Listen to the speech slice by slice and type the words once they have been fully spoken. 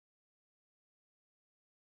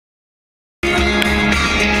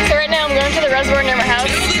reservoir near my house,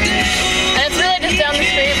 and it's really just down the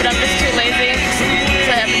street, but I'm just too lazy, so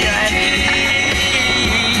I have to drive.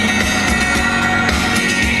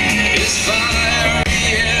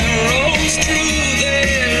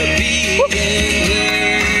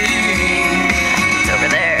 It's over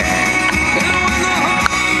there.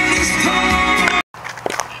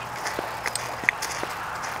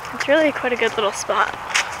 It's really quite a good little spot.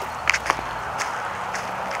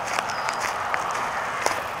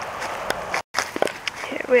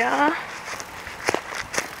 Here we are.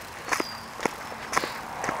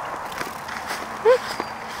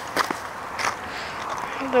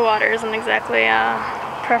 The water isn't exactly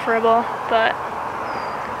preferable, but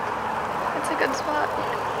it's a good spot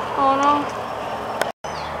all in all.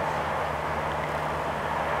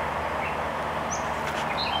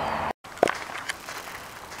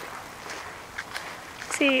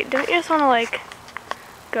 See, don't you just want to like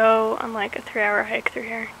go on like a 3-hour hike through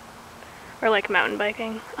here? Or like mountain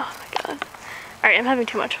biking? Oh my god. Alright, I'm having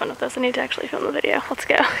too much fun with this. I need to actually film the video. Let's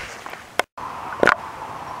go.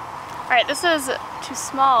 Alright, this is to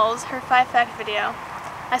Smalls, her 5-fact video.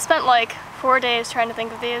 I spent like 4 days trying to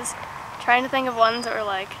think of these. Trying to think of ones that were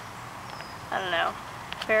like, I don't know,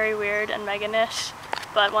 very weird and Megan-ish.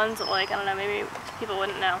 But ones that like, I don't know, maybe people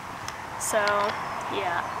wouldn't know. So,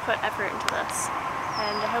 yeah, put effort into this.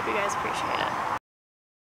 And I hope you guys appreciate it.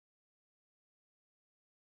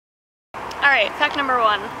 Alright, fact number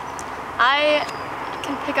 1. I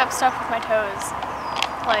can pick up stuff with my toes.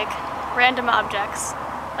 Like, random objects.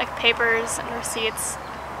 Like papers and receipts.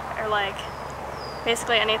 Or like,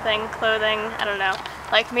 basically anything. Clothing, I don't know.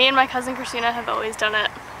 Like, me and my cousin Christina have always done it.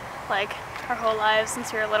 Like, our whole lives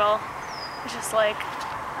since we were little. It's just like,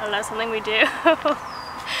 I don't know, something we do.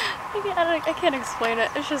 I can't explain it.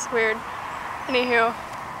 It's just weird. Anywho,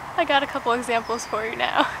 I got a couple examples for you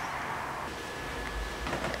now.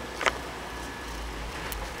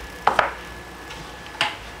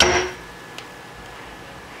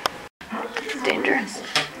 This is dangerous,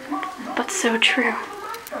 but so true.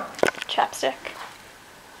 Chapstick.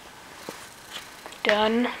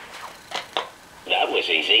 Done. That was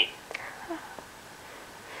easy.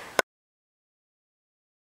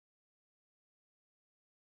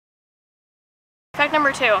 Fact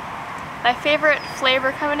number 2. My favorite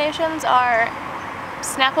flavor combinations are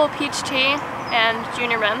Snapple Peach Tea and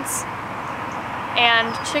Junior Mints,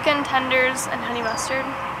 and chicken tenders and honey mustard,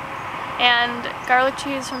 and garlic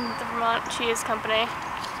cheese from the Vermont Cheese Company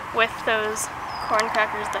with those corn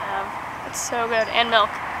crackers they have. It's so good. And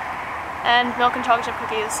milk and chocolate chip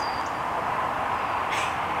cookies.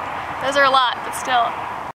 Those are a lot, but still.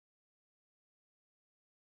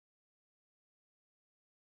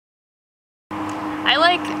 I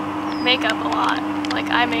like makeup a lot, like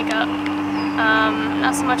eye makeup,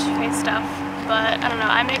 not so much face stuff, but I don't know,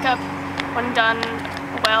 eye makeup when done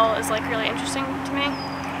well is like really interesting to me.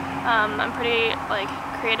 I'm pretty like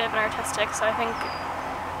creative and artistic, so I think,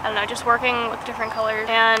 I don't know, just working with different colors,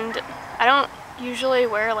 and I don't usually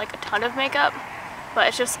wear like a ton of makeup, but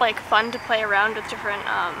it's just like fun to play around with different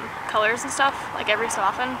colors and stuff, like every so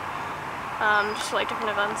often, just for like different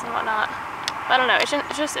events and whatnot. But I don't know, it's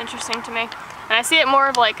just interesting to me. And I see it more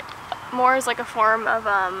as like a form of,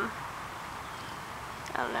 I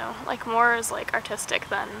don't know, like more as like artistic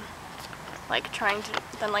than like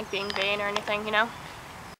than like being vain or anything, you know?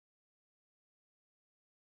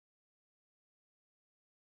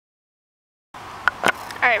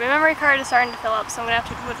 Alright, my memory card is starting to fill up, so I'm gonna have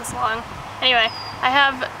to move this along. Anyway, I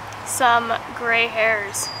have some gray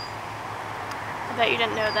hairs. I bet you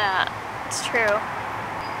didn't know that. It's true.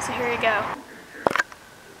 So here you go.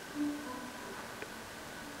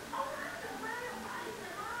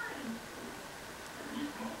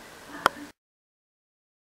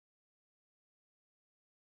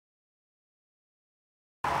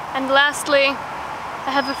 And lastly,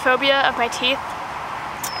 I have a phobia of my teeth,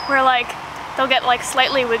 where like they'll get like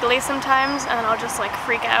slightly wiggly sometimes, and then I'll just like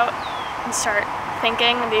freak out and start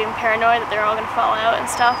thinking and being paranoid that they're all gonna fall out and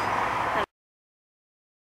stuff.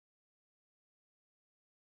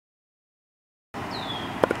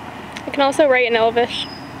 I can also write in Elvish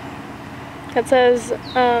that says,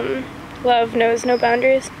 love knows no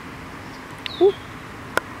boundaries. Ooh.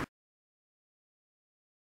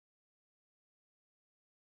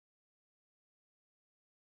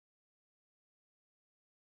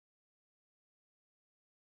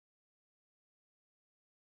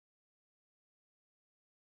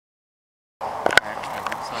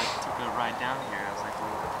 So I took a ride down here.